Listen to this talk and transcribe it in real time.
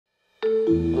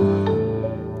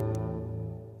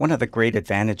One of the great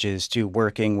advantages to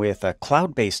working with a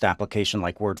cloud-based application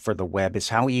like Word for the web is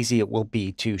how easy it will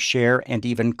be to share and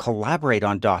even collaborate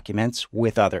on documents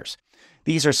with others.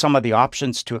 These are some of the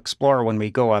options to explore when we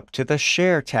go up to the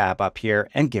Share tab up here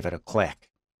and give it a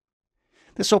click.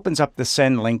 This opens up the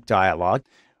Send Link dialog.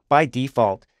 By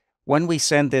default, when we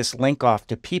send this link off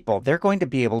to people, they're going to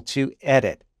be able to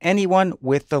edit. Anyone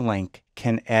with the link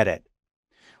can edit.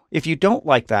 If you don't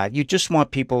like that, you just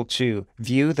want people to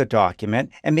view the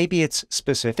document, and maybe it's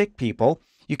specific people,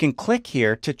 you can click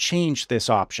here to change this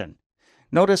option.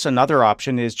 Notice another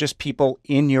option is just people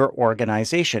in your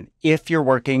organization, if you're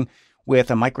working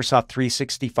with a Microsoft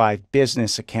 365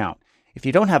 business account. If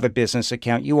you don't have a business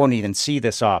account, you won't even see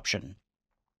this option.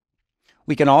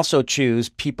 We can also choose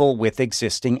people with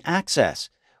existing access.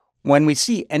 When we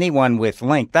see anyone with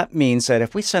link, that means that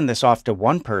if we send this off to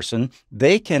one person,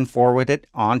 they can forward it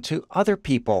on to other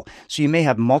people. So you may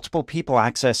have multiple people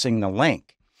accessing the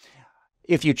link.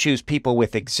 If you choose people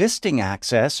with existing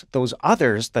access, those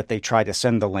others that they try to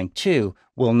send the link to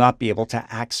will not be able to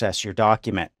access your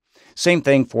document. Same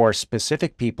thing for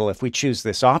specific people. If we choose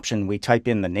this option, we type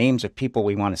in the names of people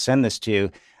we want to send this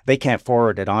to, they can't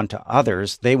forward it on to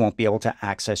others. They won't be able to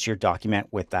access your document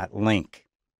with that link.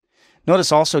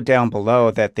 Notice also down below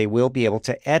that they will be able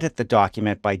to edit the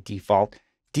document by default.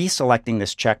 Deselecting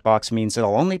this checkbox means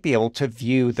it'll only be able to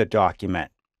view the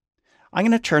document. I'm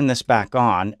going to turn this back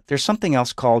on. There's something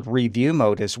else called review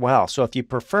mode as well. So if you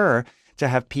prefer to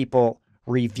have people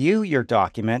review your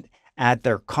document, add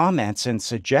their comments and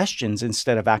suggestions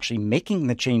instead of actually making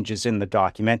the changes in the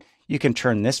document, you can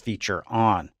turn this feature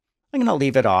on. I'm going to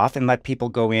leave it off and let people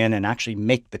go in and actually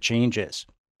make the changes.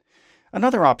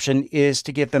 Another option is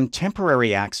to give them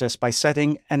temporary access by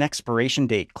setting an expiration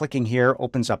date. Clicking here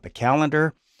opens up a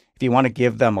calendar. If you want to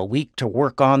give them a week to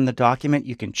work on the document,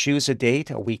 you can choose a date,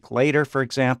 a week later, for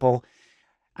example.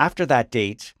 After that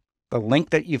date, the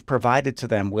link that you've provided to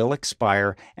them will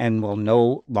expire and will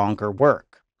no longer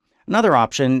work. Another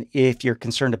option, if you're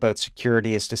concerned about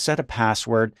security, is to set a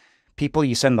password. People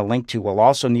you send the link to will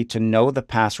also need to know the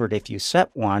password. If you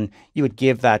set one, you would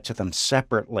give that to them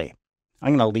separately.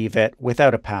 I'm going to leave it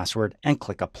without a password and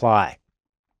click Apply.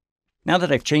 Now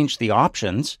that I've changed the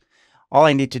options, all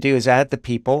I need to do is add the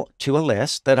people to a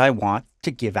list that I want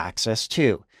to give access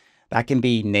to. That can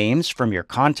be names from your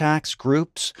contacts,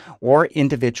 groups, or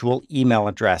individual email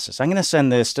addresses. I'm going to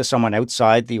send this to someone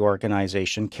outside the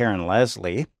organization, Karen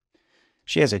Leslie.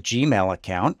 She has a Gmail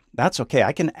account. That's okay.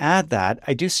 I can add that.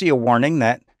 I do see a warning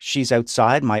that she's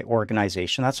outside my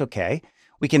organization. That's okay.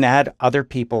 We can add other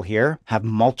people here, have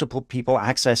multiple people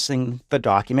accessing the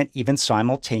document, even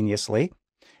simultaneously.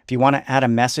 If you want to add a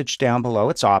message down below,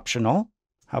 it's optional.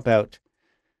 How about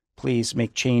please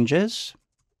make changes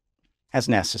as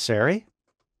necessary?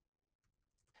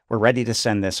 We're ready to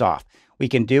send this off. We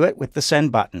can do it with the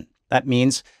send button. That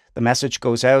means the message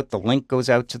goes out, the link goes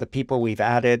out to the people we've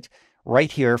added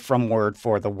right here from Word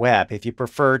for the web. If you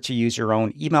prefer to use your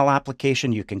own email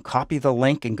application, you can copy the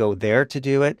link and go there to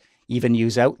do it. Even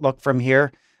use Outlook from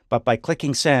here, but by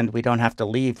clicking send, we don't have to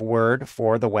leave Word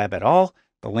for the web at all.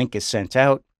 The link is sent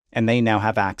out, and they now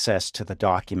have access to the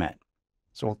document.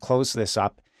 So we'll close this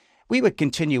up. We would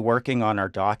continue working on our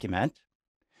document.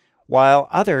 While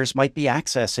others might be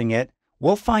accessing it,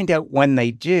 we'll find out when they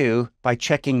do by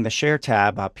checking the Share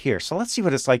tab up here. So let's see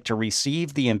what it's like to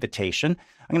receive the invitation.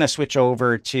 I'm going to switch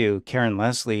over to Karen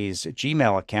Leslie's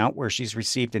Gmail account where she's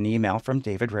received an email from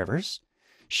David Rivers,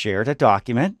 shared a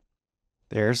document.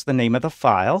 There's the name of the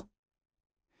file.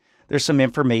 There's some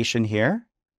information here.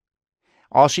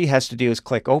 All she has to do is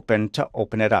click open to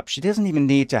open it up. She doesn't even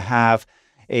need to have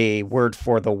a Word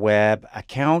for the web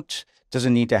account,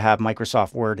 doesn't need to have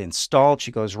Microsoft Word installed.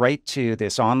 She goes right to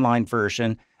this online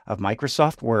version of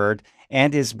Microsoft Word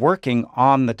and is working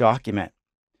on the document.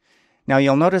 Now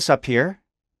you'll notice up here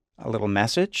a little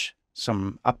message,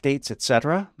 some updates,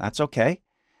 etc. That's okay.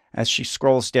 As she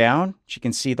scrolls down, she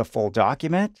can see the full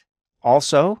document.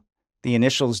 Also, the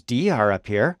initials D are up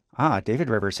here. David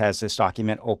Rivers has this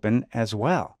document open as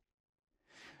well.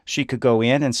 She could go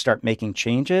in and start making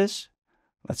changes.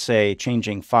 Let's say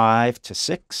changing 5 to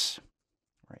 6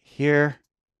 right here.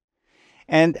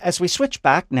 And as we switch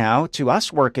back now to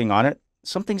us working on it,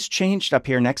 something's changed up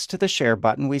here next to the share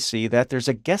button. We see that there's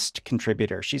a guest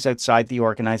contributor. She's outside the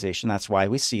organization. That's why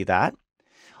we see that.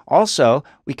 Also,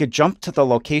 we could jump to the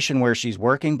location where she's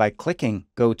working by clicking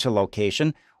Go to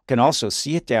Location. Can also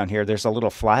see it down here. There's a little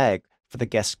flag for the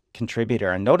guest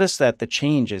contributor. And notice that the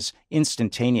change is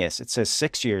instantaneous. It says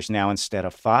 6 years now instead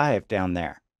of 5 down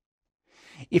there.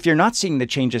 If you're not seeing the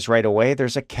changes right away,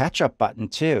 there's a catch-up button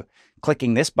too.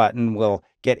 Clicking this button will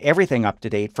get everything up to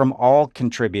date from all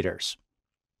contributors.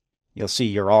 You'll see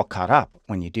you're all caught up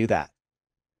when you do that.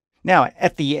 Now,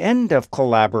 at the end of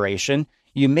collaboration,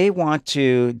 you may want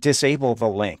to disable the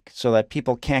link so that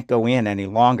people can't go in any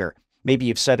longer. Maybe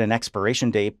you've set an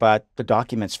expiration date, but the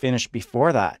document's finished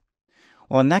before that.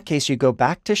 Well, in that case, you go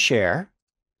back to Share,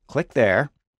 click there.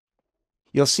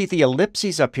 You'll see the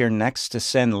ellipses up here next to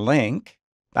Send Link.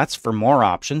 That's for more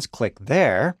options. Click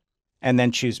there, and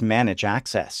then choose Manage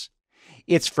Access.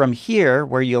 It's from here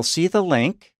where you'll see the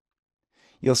link.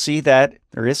 You'll see that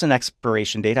there is an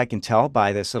expiration date. I can tell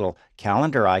by this little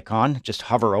calendar icon. Just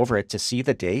hover over it to see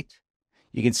the date.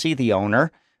 You can see the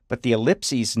owner, but the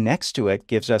ellipses next to it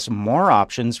gives us more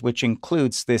options, which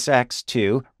includes this X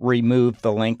to remove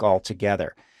the link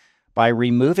altogether. By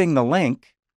removing the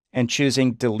link and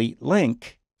choosing Delete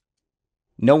Link,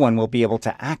 no one will be able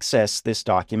to access this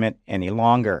document any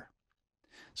longer.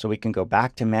 So we can go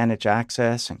back to Manage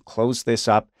Access and close this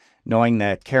up, knowing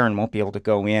that Karen won't be able to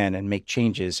go in and make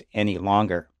changes any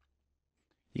longer.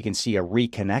 You can see a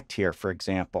reconnect here, for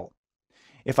example.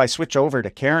 If I switch over to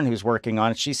Karen, who's working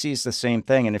on it, she sees the same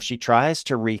thing. And if she tries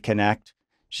to reconnect,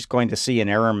 she's going to see an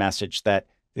error message that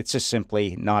it's just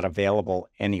simply not available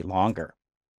any longer.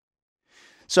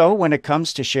 So when it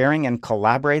comes to sharing and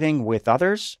collaborating with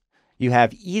others, you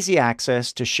have easy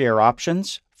access to share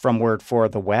options from Word for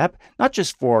the web, not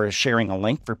just for sharing a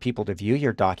link for people to view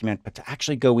your document, but to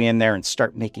actually go in there and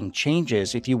start making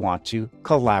changes if you want to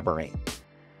collaborate.